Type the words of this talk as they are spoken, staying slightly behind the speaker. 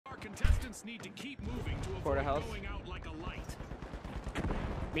Quarter health.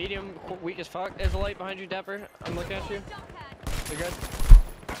 Medium, weak as fuck. There's a light behind you, Dapper. I'm looking at you. You're good.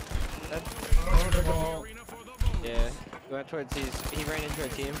 Dead. Yeah. He went towards these. He ran into a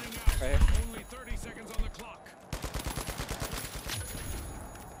team. Right here.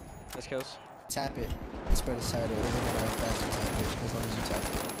 Let's kills. Tap it. Spread aside it. We're gonna go fast and tap it as long as you tap it.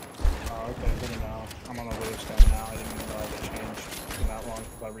 Oh, okay, good to know. I'm on the wave stand now. I didn't realize it changed in that long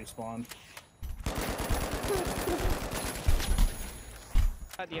because I respawned.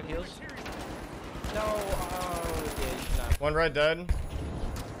 Do you have heals? No. Oh, yeah, you should not. One red dead.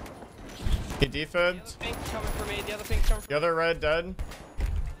 He defibed. The other pink's coming for me. The other pink's coming for me. The other red dead.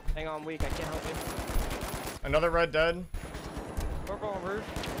 Hang on, weak. I can't help you. Another red dead. Purple on roof.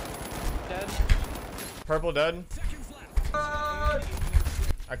 Dead. Purple dead. I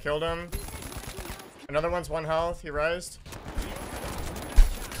killed him. Another one's 1 health. He rised.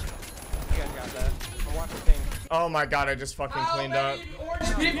 You guys got that. I'm watching ping. Oh my god, I just fucking cleaned up.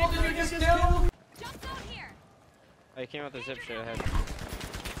 Orange people, did you just kill? Oh, he came out the zip shit ahead.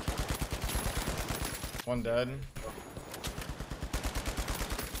 One dead.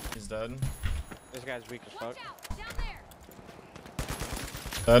 He's dead. This guy's weak as fuck.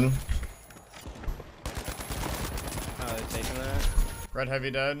 Dead. Oh, they're taking that. Red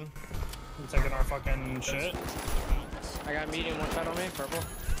heavy dead. I'm taking our fucking shit. I got medium, one shot on me. Purple.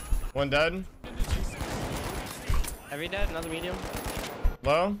 One dead. Heavy dead, another medium.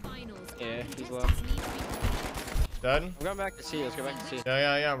 Low. Yeah, he's low. Dead. I'm going back to C. Let's go back to C.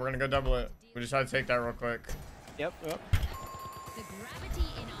 Yeah. We're gonna go double it. We just had to take that real quick. Yep.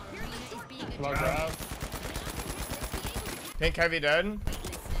 Low grab. Pink heavy dead.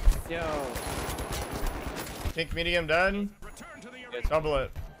 Yo. Pink medium dead. Double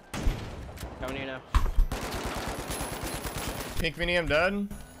it. Coming here now. Pink medium dead.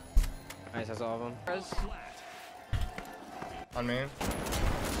 Nice, that's all of them. On me.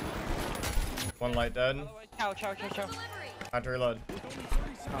 One light dead. Chow. I have to reload.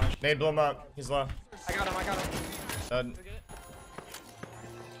 Nade blew him up. He's low. I got him. Dead.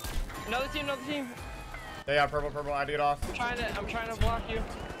 Another team. Yeah, purple. I had to get off. I'm trying to block you.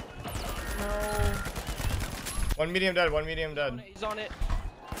 No. One medium dead. He's on it.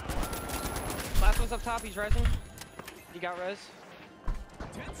 Last one's up top, he's rising. He got res.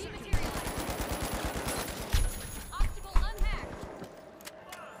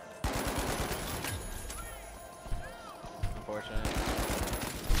 Unfortunate.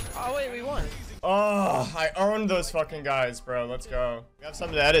 Oh wait, we won. Oh, I owned those fucking guys, bro. Let's go. We have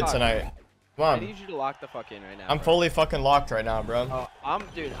something to edit tonight. Come I on. need you to lock the fuck in right now. I'm bro. fully fucking locked right now, bro. Oh,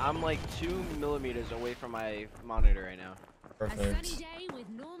 I'm like 2 millimeters away from my monitor right now. Perfect.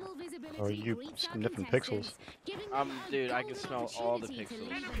 Oh, you sniffing pixels. Dude, I can smell all the pixels.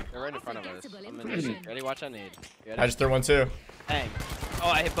 They're right in front of us. I'm in this. Ready? Watch that nade. I just threw one too. Dang. Oh,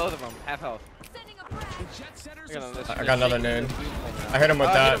 I hit both of them. Half health. I got another nade. I hit him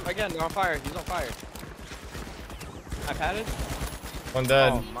with that. Hit him again, they're on fire. He's on fire. I patted. One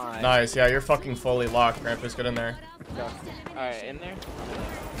dead. Oh, my. Nice. Yeah, you're fucking fully locked. Rampus, get in there. Alright, in there.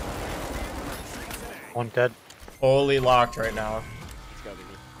 One dead. Fully locked right now. Let's go, baby.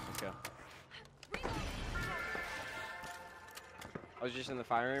 Let's go. I was just in the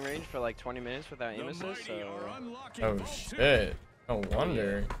firing range for like 20 minutes without aim assist, so... Oh shit. No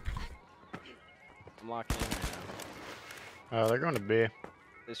wonder. I'm locking in right now. They're going to B.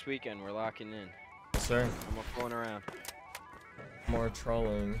 This weekend, we're locking in. Yes, sir. I'm fooling around. More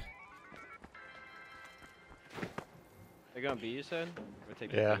trolling. They're going B, you said? Or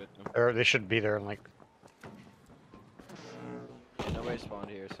take Yeah. with them? Or they should be there in like... Yeah, nobody spawned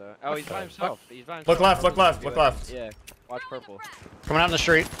here, so... Oh, he's by himself. He's by himself. Look left, look left, look left. Yeah, watch purple. Coming out in the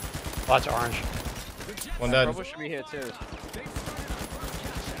street. Lots of orange. One dead. Purple should be here, too. I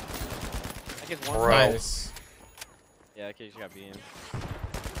think it's one. Bro. Nice. Yeah, that kid just got beamed.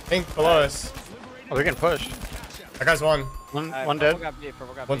 Pink below us. Oh, they're getting pushed. That guy's one. One dead.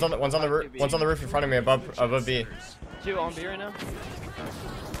 One's on the roof. One's on the roof in front of me, above B. 2 on B right now.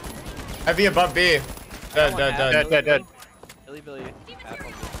 Heavy above B. Dead. Billy.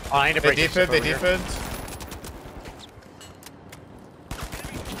 Oh, I need to They break this defib. stuff They over here. defib.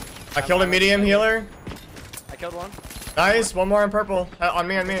 I killed a medium healer. I killed one. Nice. One more on purple. On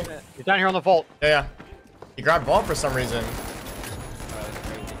me. He's down here on the vault. Yeah. He grabbed ball for some reason.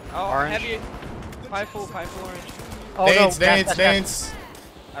 Oh, Orange. heavy. Pie full orange. Oh, Nades.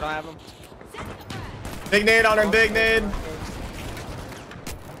 I don't have him. Big nade on him. Big nade.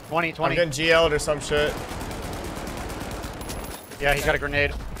 20. I'm getting GL'd or some shit. Yeah, he's got a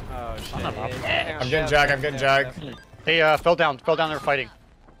grenade. Oh shit. I'm I'm getting jag. They fell down. They were fighting.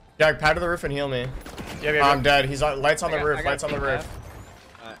 Jack, pad to the roof and heal me. Yeah. I'm dead. He's on, lights on the roof. Lights on the roof.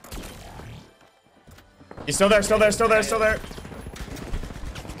 Alright. He's still there. Still there. Still there. Still there.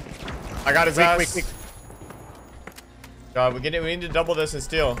 I got his ass. Weak. God, we need to double this and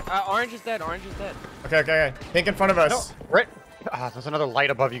steal. Orange is dead. Orange is dead. Okay. Pink in front of us. No, right. There's another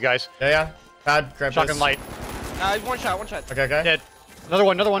light above you guys. Yeah. Pad, grab Shotgun this. light. One shot. Okay. Dead. Another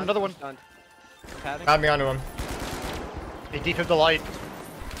one. Stunned. Padding. Pad me onto him. He defibed the light.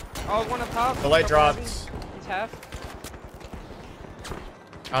 Oh, one up top. The light dropped. He's half.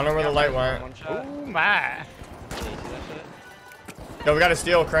 I don't know where the light went. One shot. Oh my. Yeah, you see that shit? Yo, we gotta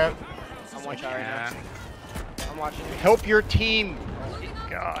steal, Cramp. I'm one shot right now. I'm watching you. Help your team.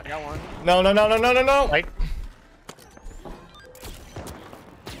 God. I got one. No. Light.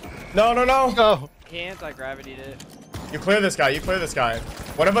 No. No. He anti-gravitied it. You clear this guy.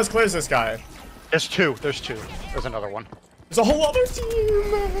 One of us clears this guy. There's two. There's another one. There's a whole other team.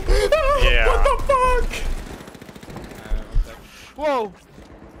 Yeah. What the fuck? Whoa!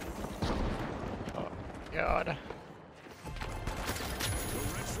 God.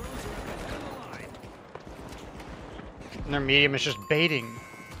 And their medium is just baiting.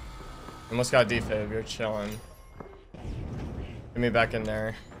 Almost got defib. You're chilling. Get me back in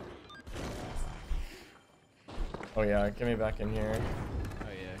there. Oh yeah, get me back in here. Oh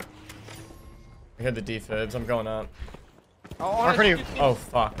yeah. I heard the defibs. I'm going up. Oh, In front of you. Oh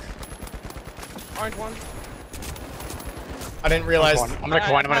fuck. Orange one. I didn't realize. I'm gonna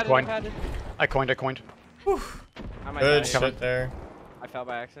coin. I coined. I might Good die. shit there. I fell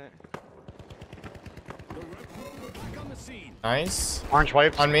by accident. Nice. Orange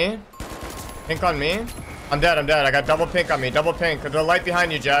wipes. On me. Pink on me. I'm dead. I got double pink on me. Double pink. The light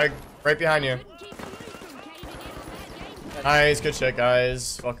behind you, Jag. Right behind you. Nice. Good shit,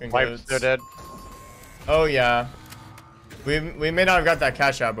 guys. Fucking Wipes. good. They're dead. Oh yeah. We may not have got that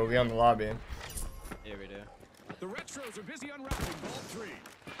cash out, but we on the lobby. Yeah, we do. The retros are busy unwrapping ball 3.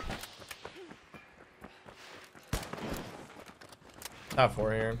 Top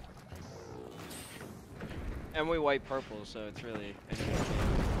 4 here. And we white purple, so it's really.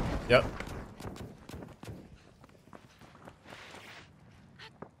 Yep.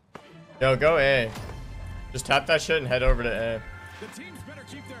 Yo, go A. Just tap that shit and head over to A. The teams better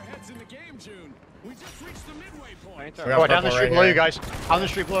keep their heads in the game, June. We just reached the midway point. We got Oh, down the purple street right below here. you guys. On the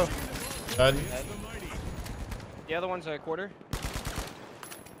street below. Dead. The other one's a quarter.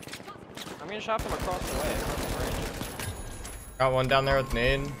 I'm gonna shot them across the way. Got one down there with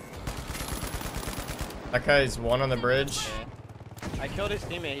nade. That guy's one on the bridge. Yeah. I killed his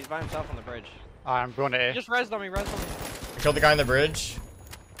teammate. He's by himself on the bridge. I'm going to A. He just rezzed on me. I killed the guy on the bridge.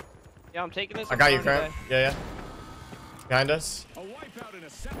 Yeah, I'm taking this. I got you, Cramp. Yeah. Behind us. A wipeout and a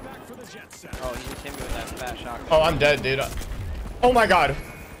setback for the Jet set. Oh, he just hit me with that fat shotgun. Oh, I'm dead, dude. Oh my god.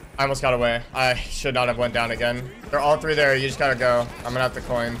 I almost got away. I should not have went down again. They're all three there. You just gotta go. I'm gonna have to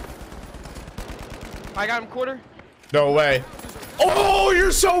coin. I got him quarter. No way. Oh,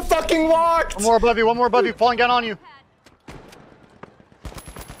 you're so fucking locked. One more above you, falling down on you.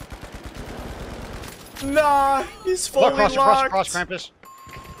 Nah, he's fully Cross, locked. Krampus.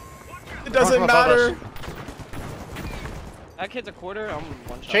 It doesn't Above matter. us. That kid's a quarter. I'm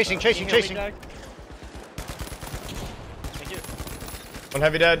one shot. Chasing. Can you heal me, Jag? Thank you. One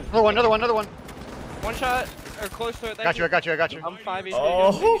heavy dead. Another one. One shot or close to it. I got you. I'm 5 HP.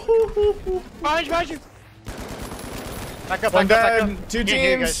 Oh. Behind you. Back up, One back up. dead. Two Can't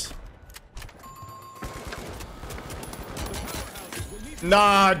hear you teams.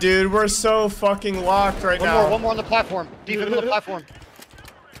 Nah, dude, we're so fucking locked right now. One more on the platform. Deep into the platform.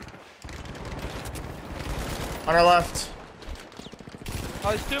 On our left. Oh,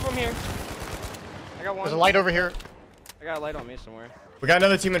 there's 2 of them here. I got one. There's a light over here. I got a light on me somewhere. We got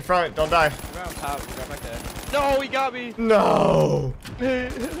another team in front. Don't die. We're on top. We're back there. No, he got me. No.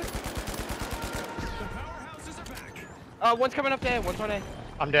 One's coming up there. One's on A.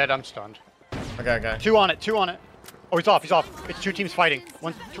 I'm dead. I'm stunned. Okay. Two on it. Oh, he's off. It's 2 teams fighting.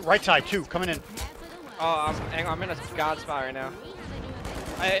 One, right side, 2 coming in. Oh, I'm in a god spot right now.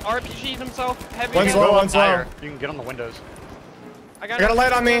 I RPG'd himself. Heavy. One's again. low, one's low. Higher. You can get on the windows. I I got a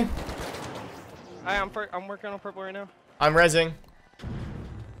light on me. I'm working on purple right now. I'm rezzing.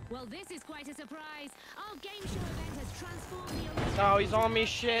 Well, this is quite a surprise. Our game show event has transformed the original. Oh, he's on me.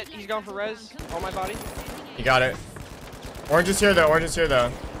 Shit. He's going for res on my body. You got it. Orange is here though. I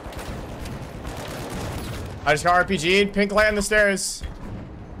just got RPG'd. Pink light on the stairs.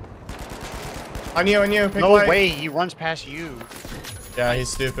 On you. Pink No light. way. He runs past you. Yeah, he's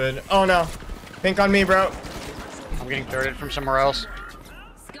stupid. Oh no. Pink on me, bro. I'm getting thirded from somewhere else.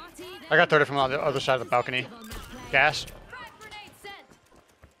 I got thirded from the other side of the balcony. Gas.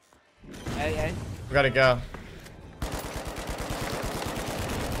 Hey. We gotta go.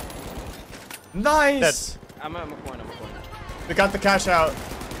 Nice! I'm a corner. We got the cash out.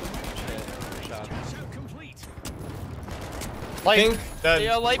 Shot. Light. Pink, dead.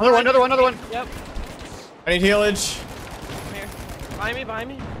 Yeah, light Another one. Yep. I need healage. Come here. Behind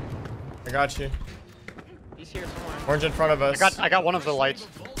me. I got you. He's here somewhere. Orange in front of us. I got one of the lights.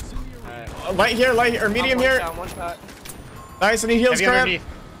 Alright. Light here, or medium here. One shot. Nice, I need heals, Heavy Cramp.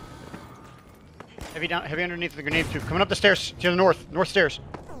 underneath. Heavy underneath the grenade tube. Coming up the stairs to the north stairs.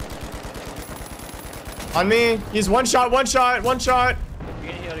 On me. He's one shot. You get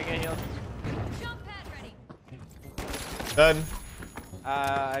healed. Jump pad ready. Dead.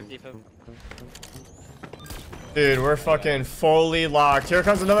 I have defib. Dude, we're fucking fully locked. Here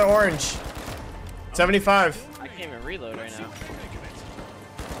comes another orange. 75. I can't even reload right now.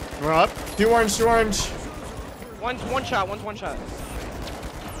 We're up. Two orange. One's one shot.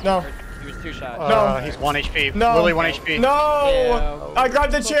 No. He was 2 shots. No. He's 1 HP. No. Literally 1 HP. No! Yeah. I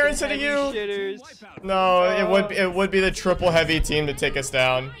grabbed the chair instead of Heavy you. shitters. No, it would be the triple heavy team to take us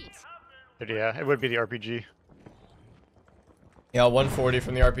down. But yeah, it would be the RPG. Yeah, 140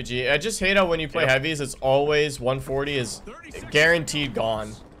 from the RPG. I just hate how when you play heavies, it's always 140 is guaranteed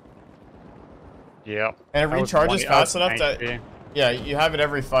gone. Yeah. And it recharges fast enough that, yeah, you have it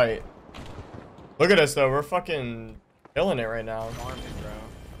every fight. Look at us though, we're fucking killing it right now. Farming, bro.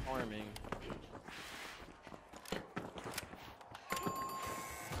 Farming.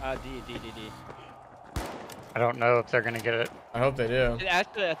 D. I don't know if they're gonna get it. I hope they do.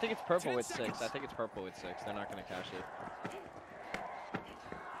 Actually, I think it's purple with 6. They're not gonna cash it.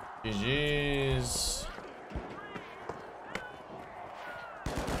 GG's.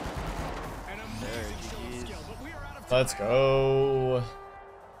 Let's go.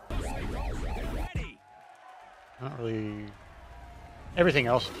 Not really. Everything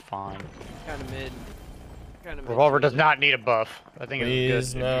else is fine. Kind of mid. Revolver does not need a buff. I think Please,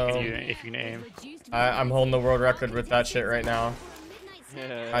 it's good no. if you can aim. I'm holding the world record with that shit right now.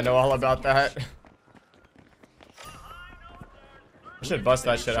 Yeah. I know all about that. I should bust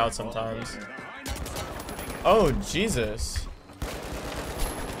that shit out sometimes. Oh, Jesus.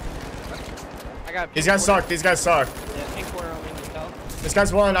 I got These guys suck. Yeah, pink corner on me. Tell. This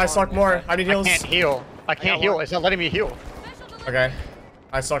guy's one. I suck more. I need I heals. can't heal. I can't heal. It's not letting me heal. Okay.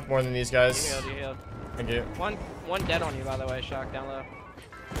 I suck more than these guys. You healed. Thank you. One dead on you, by the way. Shock down low.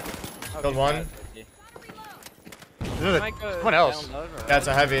 Killed one. There's someone else. That's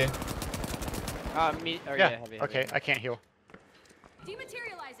a heavy. Yeah. Heavy. Okay, I can't heal.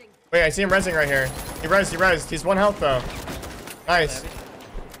 Dematerializing. Wait, I see him rezzing right here. He rezzed. He's 1 health though. Nice.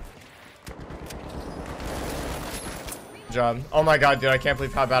 Good job. Oh my god, dude, I can't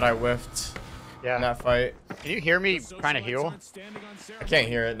believe how bad I whiffed in Yeah. that fight. Can you hear me trying to heal? I can't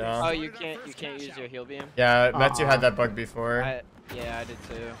hear it now. Oh, you can't use your heal beam. Yeah, Metsu had that bug before. Yeah, I did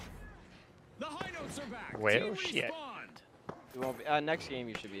too. The high notes are back. Well, Team shit. respond. You won't be. Next game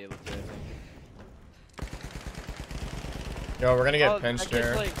you should be able to. I think. Yo, we're gonna get Oh, pinched that kid's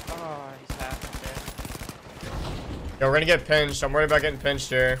here. like, oh, he's half. Yo, we're gonna get pinched. I'm worried about getting pinched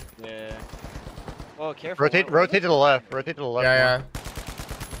here. Okay. Yeah. Well, careful. Rotate to the left. Rotate to the left. Yeah.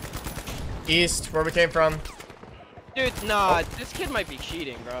 East, where we came from. Dude, nah, this kid might be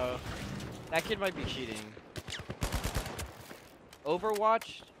cheating, bro. That kid might be cheating.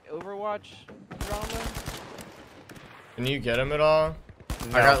 Overwatch drama. Can you get him at all?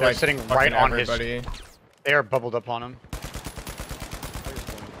 No, I got they're like sitting fucking right on everybody. They are bubbled up on him.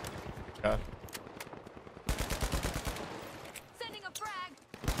 Yeah. Sending a frag.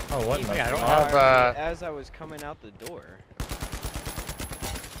 Oh, what? Yeah, I don't fuck? have, As I was coming out the door.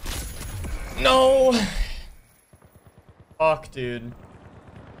 No. Fuck, dude.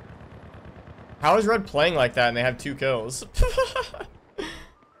 How is Red playing like that and they have 2 kills?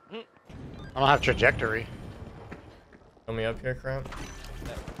 I don't have trajectory. Fill me up here, Cramp.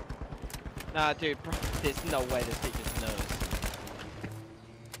 Nah, dude, bro, there's no way this kid just knows.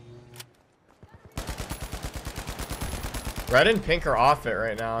 Red and pink are off it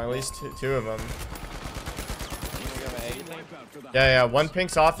right now. At least two of them. Yeah. 1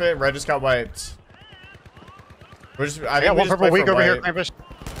 pink's off it. Red just got wiped. We're just. I I got one purple weak over here. Krampus.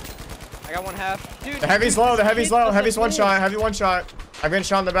 I got 1 half. Dude, The heavy's low. The heavy's low. Heavy's 1 shot. Heavy 1 shot. I'm getting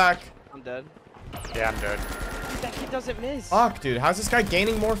shot in the back. I'm dead. Yeah, I'm dead. Dude, that kid doesn't miss. Fuck, dude. How's this guy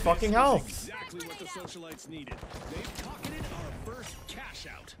gaining more fucking health? Exactly what the socialites needed. They've pocketed our first cash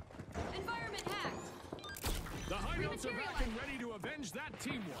out. Environment hacked. The high notes are back and ready to avenge that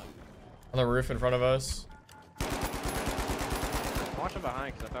team one. On the roof in front of us. Watch him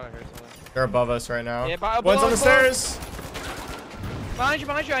behind, because I thought I heard something. They're above us right now. Yeah, One's on the stairs. Behind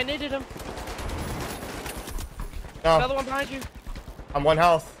you, I needed him. No, Another one behind you. I'm 1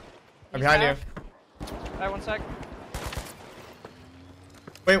 health. I'm He's behind half. you. Alright, 1 sec.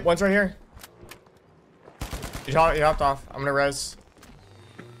 Wait, one's right here. You hopped off. I'm gonna res.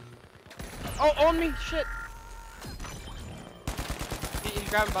 Oh, on me! Shit! He's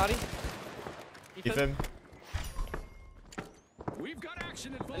grabbing body. Ethan. We've got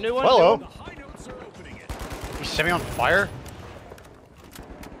action at A new one. Hello. The high notes are opening it. He's set me on fire.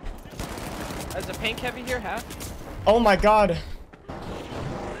 There's a pink heavy here, half. Oh my god.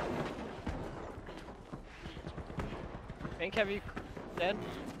 Pink heavy dead.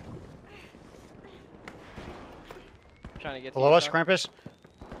 Trying to get to Below you, us, Shawk. Krampus.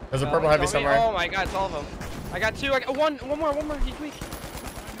 There's a Oh, purple he's heavy on me. somewhere. Oh my god, it's all of them. I got 2. I got one more. He's weak.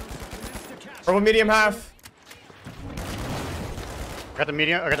 Purple medium half. I got the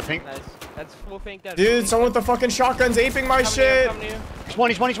medium. I got the pink. Nice. That's full pink dead. Dude, someone with the fucking shotgun's aping my shit. Coming to you.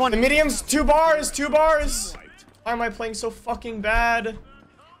 He's one. The medium's 2 bars. 2 bars. Why am I playing so fucking bad?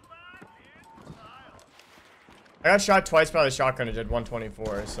 I got shot twice by the shotgun. It did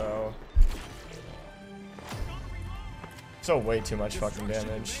 124, so. So way too much fucking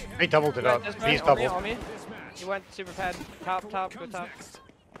damage. He doubled it up. This guy, He's on me, doubled. on me. He went super pad. Top, go top.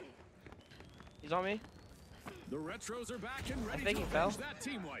 He's on me. The retros are back and ready think to he fell. avenge that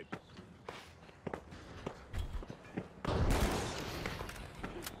team wipe.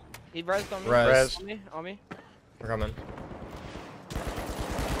 He rezzed on me. Res. On me. We're coming.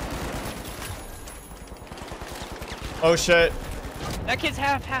 Oh shit. That kid's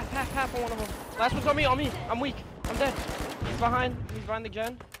half on one of them. Last one's on me. I'm weak. I'm dead. He's behind the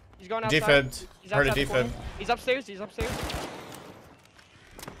gen. He's going outside. Defib. He's Heard a outside the corner. defib. He's upstairs.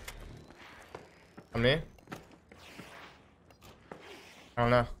 On me? I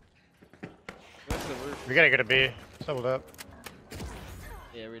don't know. What's the roof? We gotta get a B. Doubled up.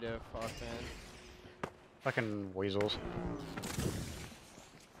 Yeah, we do. Fuck, man. Fucking weasels.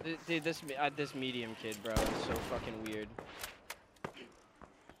 Dude, this medium kid, bro, is so fucking weird.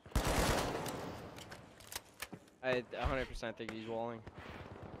 I 100% think he's walling.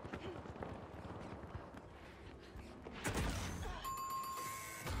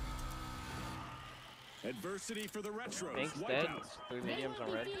 Adversity for the retros. Pink's Wipe dead. out. 3 mediums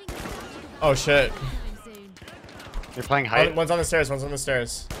on red. Oh shit. You're playing height. One's on the stairs. One's on the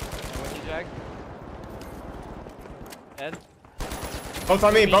stairs. What'd you jag? Dead. Both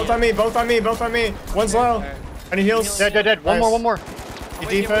on me. Both on me. Both on me. Both on me. One's low. Alright. I need heals. Dead. One Nice. more.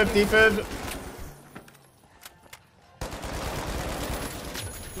 He defib.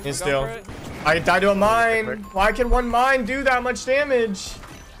 He's Go still. for it. I died to a mine. Why can one mine do that much damage?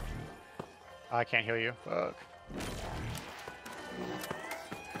 I can't heal you. Fuck.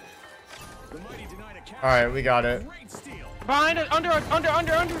 The mighty denied a catch. Alright, we got it. Great steal. Behind it. Under.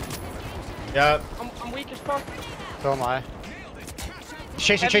 Yep. I'm weak as fuck. So am I. Nailed it. Cash out.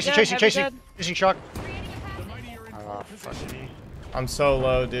 Chasing. Heavy dead. Chasing Shawk. The mighty are in Oh, pole fuck position. me. I'm so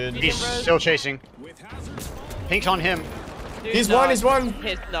low, dude. He's still chasing. With hazards falling. Pink's on him. Dude, He's no, one. He's one.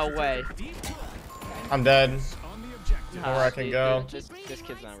 No way. I'm dead. On the objective. Where I can Dude, go. This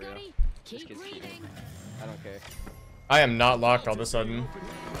kid's not real. This kid's cheating. I don't care. I am not locked all of a sudden.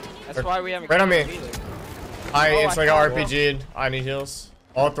 That's why we haven't. Right on me. killed him either. I Oh, instantly I got saw it. RPG'd. I need heals.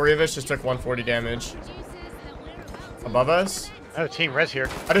 All 3 of us just took 140 damage. Above us. Oh, team res here.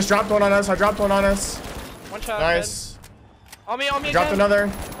 I just dropped one on us. I dropped one on us. One shot. Nice. Dead. On me Dropped again. another.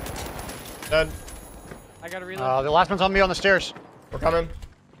 Dead. I gotta reload. The last one's on me on the stairs. We're coming.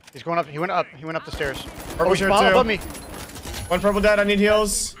 He's going up. He went up the stairs. Purple's here Above too. me. One purple dead. I need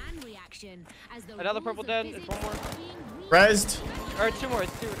heals. Another purple dead. There's one more. Rezzed. Or 2 more.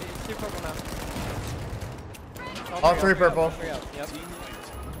 It's two purple now. All 3 purple. Yep.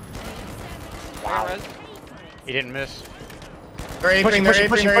 Wow. He didn't miss. They're aping. They're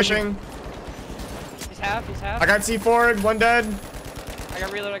aping. They're aping. He's half. I got C forward. One dead. I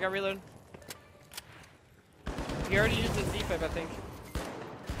got reload. He already used his defib, I think.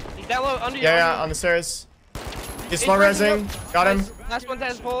 He's that low under you. Yeah, on the stairs. He's slow rezzing. Got him. Last one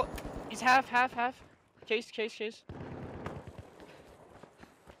has pull. He's half. Chase.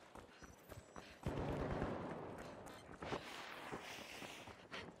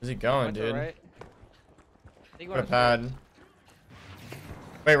 Where's he going, Went to the dude? right. I think he What a went upstairs. pad.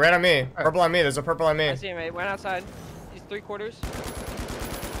 Wait, right on me. Purple on me. There's a purple on me. I see him, mate. Went outside. He's 3/4.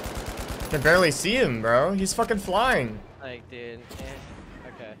 Can barely see him, bro. He's fucking flying. Like, dude.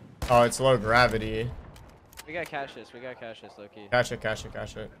 Okay. Oh, it's low gravity. We gotta cash this, Loki. Cash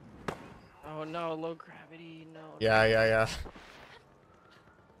it. Oh no, low gravity, no. Yeah.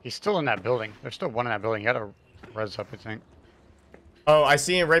 He's still in that building. There's still one in that building. You gotta res up, I think. Oh, I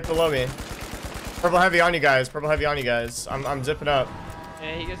see him right below me. Purple heavy on you guys. Purple heavy on you guys. I'm zipping up.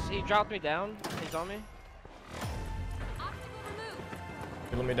 Yeah, he dropped me down. He's on me.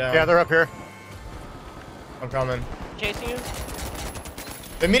 He let me down. Yeah, they're up here. I'm coming. Chasing you.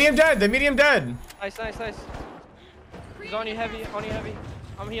 The medium dead. The medium dead. Nice, nice, nice. He's on you heavy. On you heavy.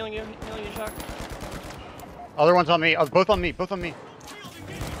 I'm healing you. Healing you, Shawk. Other one's on me. Oh, both on me. Both on me.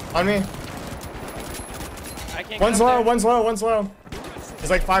 On me. I can't. One's get up low. there. One's low. One's low.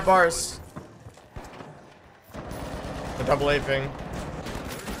 He's like 5 bars. The double aping.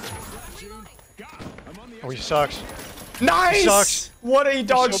 Oh, he sucks. Nice! He sucks. What a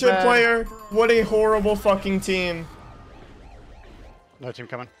dog so shit bad. player. What a horrible fucking team. Another team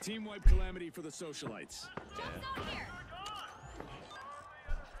coming. Team wipe calamity for the socialites.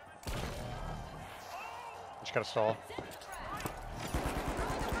 Just gotta stall.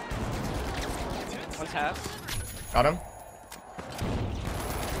 One's half. Got him.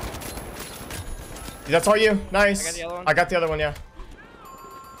 That's all you. Nice. I got the other one. I got the other one, yeah.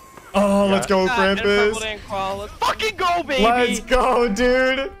 Oh, let's go, God, Krampus. Let's fucking go, baby. Let's go,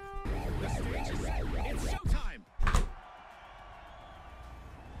 dude. It's showtime.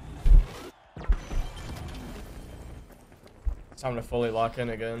 It's time to fully lock in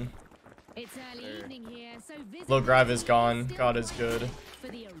again. It's early evening here, so visit Low grav is the gone. still God is good. for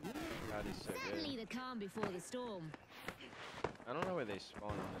the arena. God, he's so good. Finally the calm before the storm. I don't know where they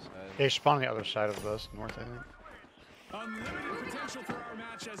spawn on this side. They spawn on the other side of this, north, I think. Unlimited potential for our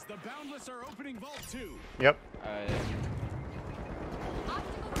match as the Boundless are opening Vault 2. Yep.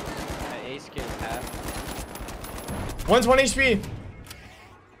 Ace kid is half. One's 1 HP.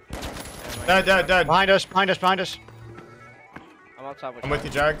 Dead. Behind us, behind us, behind us. I'm up top with I'm with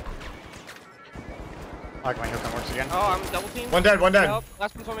you, Jag. I like my hook works again. Oh, I'm double teamed. One dead. Help.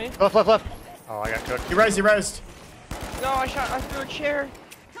 Last one's on me. Left. Oh, I got cooked. He rezzed. No, I threw a chair.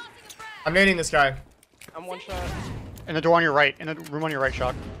 I'm nading this guy. I'm one shot. In the door on your right. In the room on your right,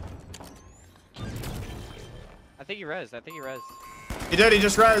 Shawk. I think he rezzed. He did. He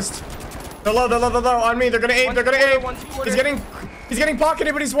just rezzed. They're low. On me. They're gonna aim. They're gonna aim. He's getting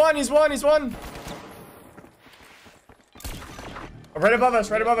pocketed, but he's one. Right above us.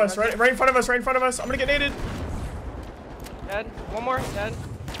 Right in front of us. I'm gonna get naded. Dead. One more. Dead.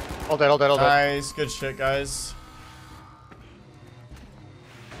 All dead. Nice. Good shit, guys.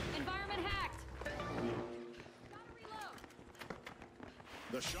 Environment hacked.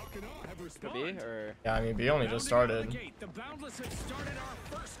 The Shawk and all have Could be, responded. or Yeah, I mean, B only just started. The Boundless have started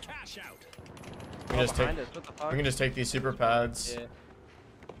our first cash out. We can just take. behind us. What the fuck? We can just take these super pads. Yeah.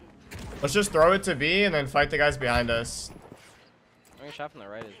 Let's just throw it to B and then fight the guys behind us. I'm gonna shot from the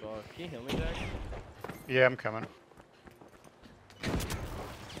right as well. Can you heal me, Jack? Yeah, I'm coming.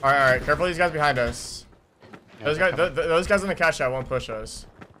 All right. Careful, these guys behind us. Yeah, Those they're guys, coming. those guys in the cash out won't push us.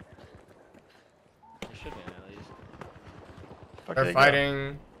 You should be at least. Fuck, They're there you go.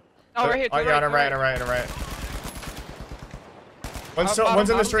 fighting. Oh, right here. Oh, yeah, on the right. One's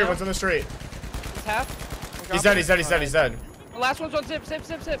in the street. One's in the street. He's half. He's dead. He's dead. The last one's on zip.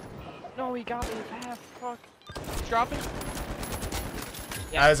 No, he got me. Half. Fuck. He's dropping.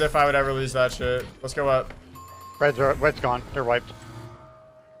 Yeah. As if I would ever lose that shit. Let's go up. Red's gone. They're wiped.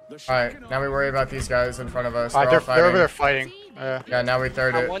 The All Shawk right, and now all we worry about these guys in front of us. Alright, They're all they're over there fighting. fighting. Yeah, now we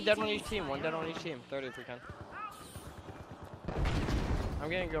third it. One dead on each team. Third if we can. I'm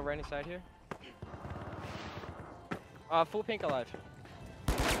gonna go right inside here. Full pink alive.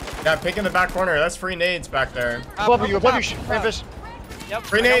 Yeah, pink in the back corner. That's free nades back there. Above you, top. Krampus. Yep.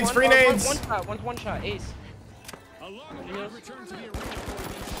 Free I got nades, one. free nades. One shot. One's one shot. Ace. A long return to the arena for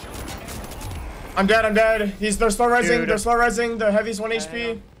the Shawk. I'm dead. They're slow resing. Dude. The heavy's 1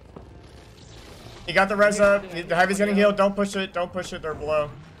 HP. He got the res up. The heavy's getting healed. Don't push it. They're below.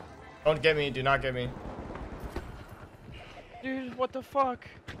 Don't get me. Do not get me. Dude, what the fuck?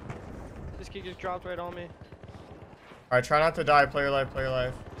 This kid just dropped right on me. All right, try not to die. Play your life.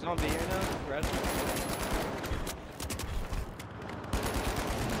 He's on B right now. Res.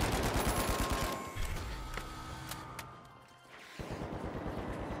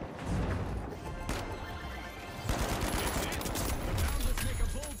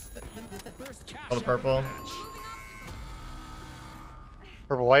 All the purple.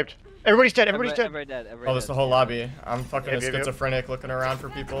 Purple wiped. Everybody's dead. Everybody's dead. Everybody dead. Oh, that's the whole lobby. I'm fucking Yep, yep, yep. schizophrenic looking around for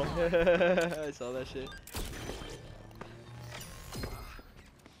people. I saw that shit.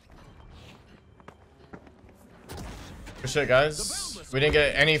 Good shit, guys. We didn't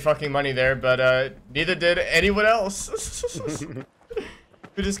get any fucking money there, but neither did anyone else.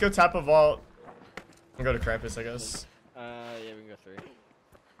 We just go tap a vault and go to Krampus, I guess. Yeah, we can go 3.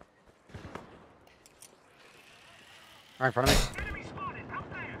 Right in front of me.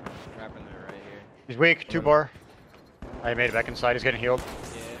 Wrapping there right here. He's weak. 2 bar. I made it back inside. He's getting healed.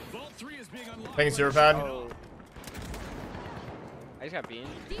 Yeah. Vault 3 is being unlocked. Thanks, super pad. Oh. I just got beamed.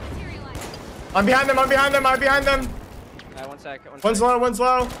 Dematerializing. I'm behind them. I'm behind them. I'm behind them. 1 sec. One's low. One's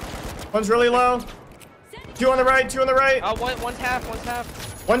low. One's really low. 2 on the right. 2 on the right. Oh, one's half. One's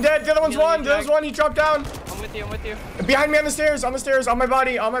half. One dead. The other one's Healing one. you, The other's Jack. one. He dropped down. I'm with you. I'm with you. Behind me on the stairs. On the stairs. On my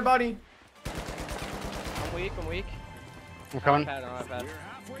body. On my body. I'm weak. I'm weak. I'm coming. Pad, I'm pad. We're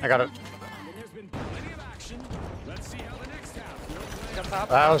halfway I got it. through, and there's been plenty of action. Let's see how the next half will play. He's up top.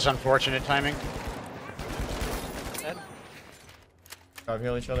 That was unfortunate timing. Dead. Gotta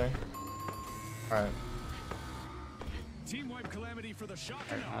heal each other. Alright. Team wipe calamity for the Shawk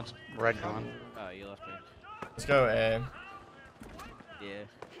and all. That's red gone. Oh, you left me. Let's go A. Yeah.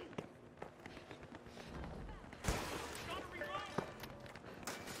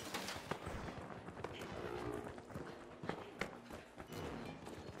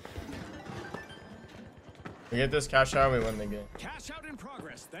 We get this cash out, we win the game. Cash out in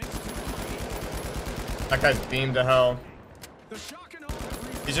progress. Thanks to That guy's beamed to hell. the Shawk and all.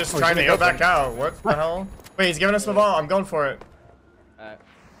 have reached He's just Oh, he's trying in to the go back open. out. What the hell? Wait, he's giving us the ball. I'm going for it. Alright.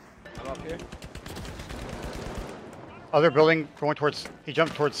 I'm up here. Other building going towards. He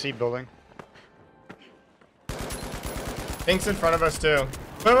jumped towards C building. Pink's in front of us too.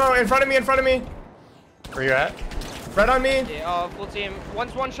 Whoa, in front of me, in front of me. Where you at? Red on me. Yeah, oh, full team.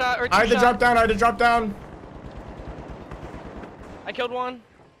 One's one shot or two I had to shot. drop down. I had to drop down. I killed one.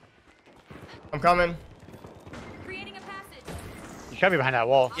 I'm coming. Creating a passage. You gotta be behind that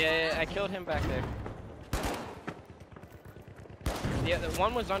wall. Yeah, I killed him back there. Yeah, the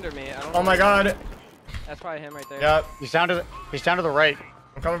one was under me. I don't Oh know. my god. That's probably him right there. Yep. He's down to the right.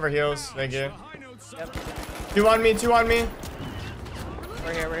 I'm coming for heals. Thank you. the high notes. Yep. 2 on me. 2 on me.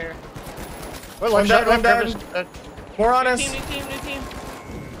 We're here. We're here. Wait, One dead, one left, dead. 4 on New us. team. New team. New team.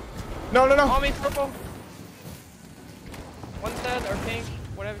 No, no, no. On me, purple. One's dead or pink.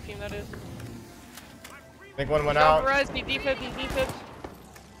 Whatever team that is. I think one went Down out. for res. He's defib. He's defib.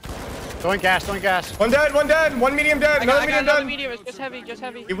 Throwing gas. Throwing gas. One dead. One dead. One medium dead. I Another got medium another dead. medium. It's just heavy. Just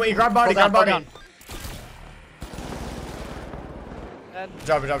heavy. You grab body. Fall Grab down, fall body. down. Dead.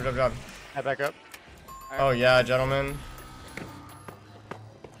 Job. Job. Job. Job. Head back up. Oh yeah, gentlemen.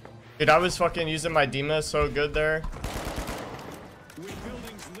 Dude, I was fucking using my Dima so good there. With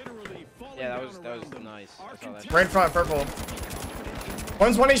buildings literally falling Yeah, that down was around them. nice. Our I saw that. Right in front, purple.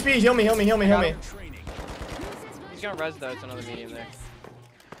 One's 1 HP. Heal me. Heal me. Heal me. Heal me. Training. He's gonna res though. It's another medium there.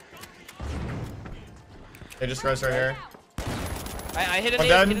 They just rose right here. I hit a I'm nade.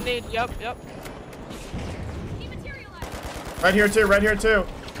 dead. Hit a nade. Yep. Dematerializing. Right here too. Right here too.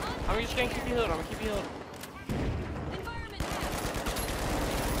 I'm just gonna keep you healed. I'm gonna keep you healed. Environment.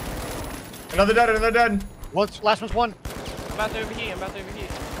 Another dead. Another dead. Last one's one. I'm about to overheat. I'm about to overheat.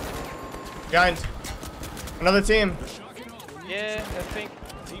 Behind. Another team. Yeah, that's pink.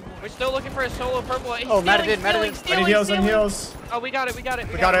 We're still looking for a solo purple. He's Oh, Matt stealing, did, Matt stealing, did. I stealing, need heals. I need stealing. heals. Oh, we got it. We got it.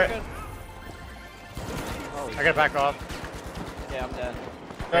 We got it. We're good. I gotta back off. Yeah, I'm dead.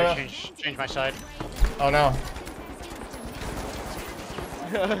 I gotta change my side. Oh no.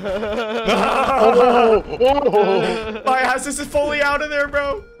 Oh! My ass is fully out of there,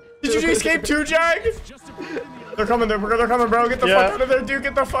 bro. Did you escape too, Jag? They're coming. They're coming, bro. Get the fuck out of there, dude.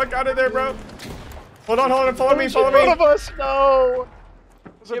 Get the fuck out of there, bro. Hold on, hold on. Follow me. Follow One me. of us, no.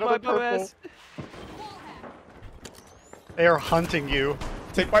 There's Get another my purple. ass. They are hunting you.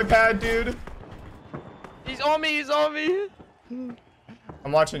 Take my pad, dude. He's on me. He's on me.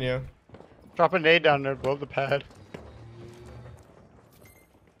 I'm watching you. Drop a nade down there above the pad.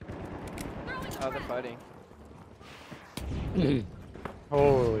 Oh, they're fighting.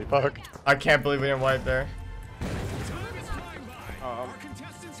 Holy fuck. I can't believe we didn't wipe there. Time is flying by. Our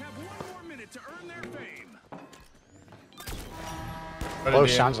contestants have one more minute to earn their fame. What Close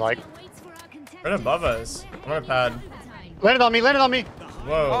did sounds like. Right above us. I'm gonna pad. Landed on me, landed on me.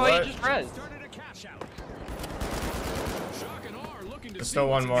 Whoa, Oh, what? he just res. Started a cash out. Shawk and R looking to There's see still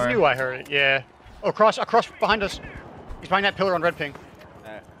one what's I more. knew I heard it, yeah. Oh, across behind us. He's behind that pillar on red ping.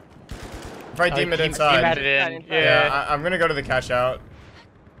 Alright. Probably demon He inside. had it in. Yeah, Yeah. I'm gonna go to the cash out.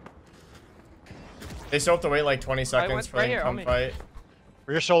 They still have to wait like 20 seconds went for right them to here, come on me. fight.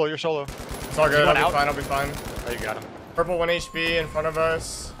 You're solo, you're solo. It's all good. going I'll out? be fine. I'll be fine. Oh, you got him. Purple 1 HP in front of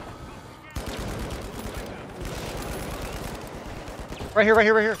us. Right here, right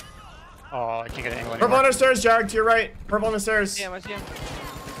here, right here. Oh, I can't get an angle Purple anymore. on the stairs, Jag, to your right. Purple on the stairs. Damn, I see him.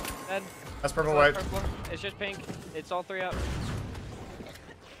 Dead. That's purple It's white. not purple. It's just pink. It's all three up.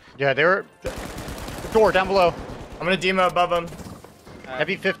 Yeah, they were... The door down below. I'm gonna demo above him.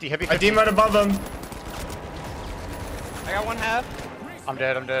 Heavy 50, heavy I 50. demoed above him. I got one half. I'm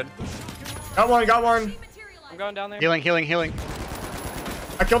dead, I'm dead. Got one, got one. I'm going down there. Healing, healing, healing.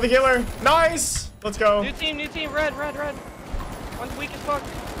 I killed the healer. Nice. Let's go. New team, red. One's weak as fuck.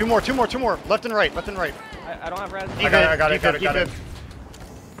 Two more. Left and right, left and right. I don't have res. I got it. Can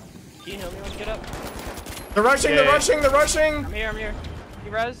you help me when you get up? They're rushing, they're rushing. I'm here. He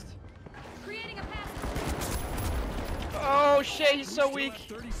rezzed. Oh shit, he's so weak.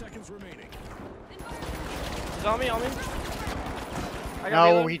 30 seconds remaining. He's on me.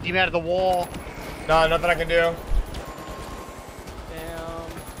 No, he teamed out of the wall. No, nothing I can do.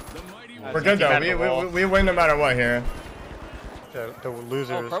 Damn. We're good though. We win no matter what here. The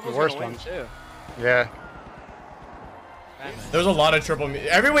losers, the Purple's worst gonna win, ones. too. Yeah. There's a lot of triple medium.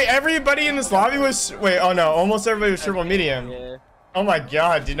 Everybody in this lobby was oh no, almost everybody was triple medium. Yeah. Oh my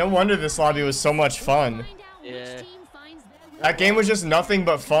god, dude, no wonder this lobby was so much fun. Yeah. That game was just nothing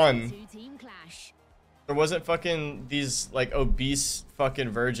but fun. There wasn't fucking these like obese fucking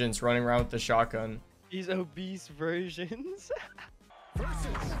virgins running around with the shotgun. These obese versions. Versus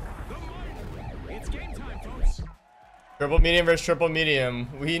the Mighty. It's game time, folks. Triple medium versus triple medium.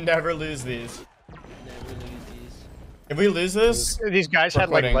 We never lose these. Never lose these. If we lose this, These guys we're had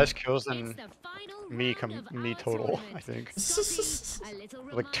like quitting. less kills than me total, I think.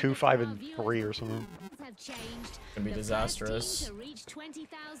 Like 2, 5, and 3 or something. Gonna be disastrous.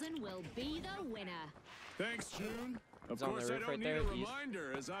 Thanks, June. Of He's on course, the I roof don't right need there, a east.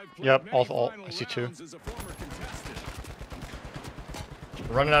 reminder as I've played Yep, many all. final I see 2. rounds as a former contestant.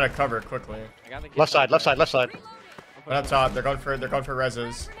 We're running out of cover quickly. I got the kid Left side, back left there. side, left side. Right up top, they're going for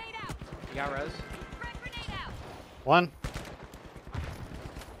reses. You got res? One.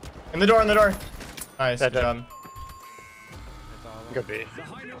 In the door. Nice, Dead, good dead. job. That's all of them. Could be. The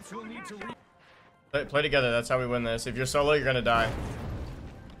high notes will need to Play together, that's how we win this. If you're solo, you're gonna die.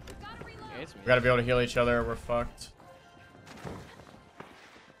 Okay, it's me. We gotta be able to heal each other, or we're fucked.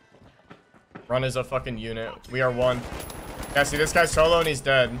 Run is a fucking unit. We are one. Yeah, see, this guy's solo and he's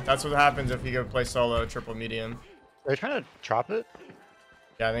dead. That's what happens if you go play solo, triple medium. Are they trying to chop it?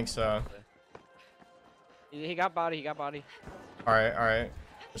 Yeah, I think so. He got body. Alright.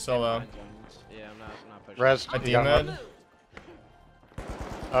 We're solo. Yeah, I'm not pushing. Res. A you got demon. one.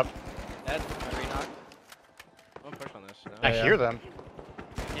 Up. Dead. I re-knocked. Don't push on this. No. I yeah. hear them.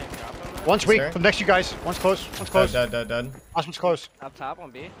 Can't drop him though. One's weak. Sir? Next to you guys. One's close. One's close. Dead. Last one's close. Up top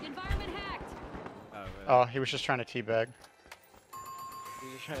on B. Environment hacked. Oh, really? Oh, he was just trying to teabag.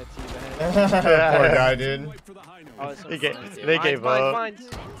 He's just trying to teabag. Poor guy, dude. wait for the high notes. Oh, it's They ga- mines, they gave up. Mines.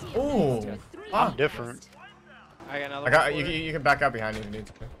 Ooh. I'm different. I got another I got one for you can back out behind you if you need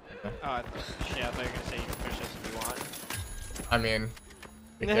to. Oh, shit, I thought you were gonna say you can push this if you want. I mean,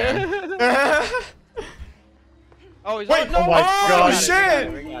 we can. Oh, he's Wait, on. No! oh my God.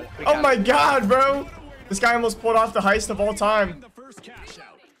 Shit! We got it. Oh my god, bro! This guy almost pulled off the heist of all time. The first cash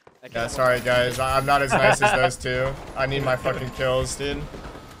out. Yeah, sorry guys, I'm not as nice as those two. I need my fucking kills, dude.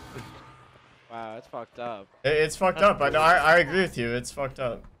 Wow, it's fucked up. It's fucked up. I agree with you. It's fucked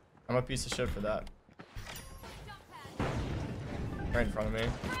up. I'm a piece of shit for that. Right in front of me.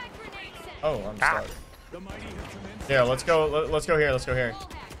 Oh, I'm stuck. The mighty have commenced. Yeah, let's go. Let's go here. Let's go here.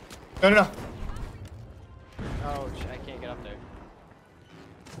 No. Oh, shit, I can't get up there.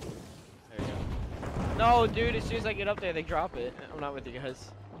 There you go. No, dude, as soon as I get up there, they drop it. I'm not with you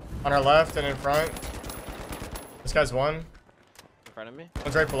guys. On our left and in front. This guy's one. In front of me?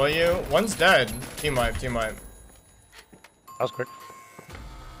 One's right below you. One's dead. Team wipe. That was quick.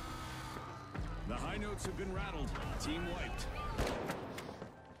 The high notes have been rattled. Team wiped.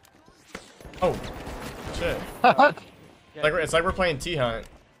 Oh, shit. It's like we're playing T-Hunt.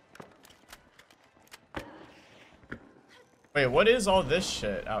 Wait, what is all this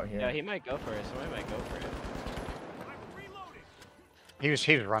shit out here? Yeah, he might go for it. Somebody might go for it. He was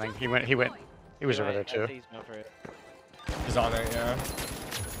running. He was over there I too. think he's going for it. He's on it, yeah.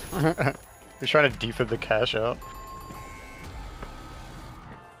 He's trying to defib the cash out.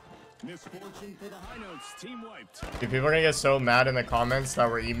 Misfortune for the high notes. Team wiped. Dude, people are gonna get so mad in the comments that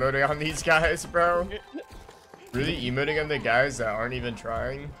we're emoting on these guys, bro. Really emoting on the guys that aren't even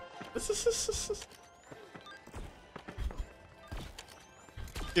trying.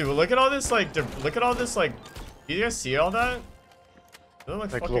 Dude, look at all this, like, do you guys see all that? Doesn't it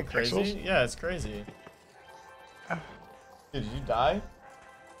look Like fucking little crazy? pixels? Yeah, it's crazy. Dude, did you die?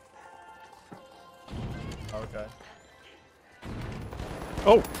 Okay.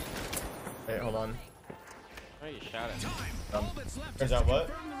 Oh! Wait, hold on. Why are you shouting? All that's left Turns is out to what?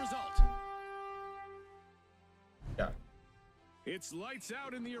 confirm the result. Yeah. It's lights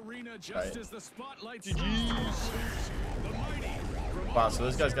out in the arena just Right. as the spotlight starts to shift. The mighty. Wow, so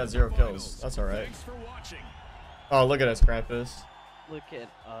this guy's got 0 kills. That's alright. Thanks for watching. Oh, look at us, Krampus. Look at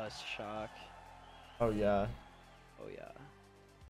us, Shawk. Oh yeah. Oh yeah.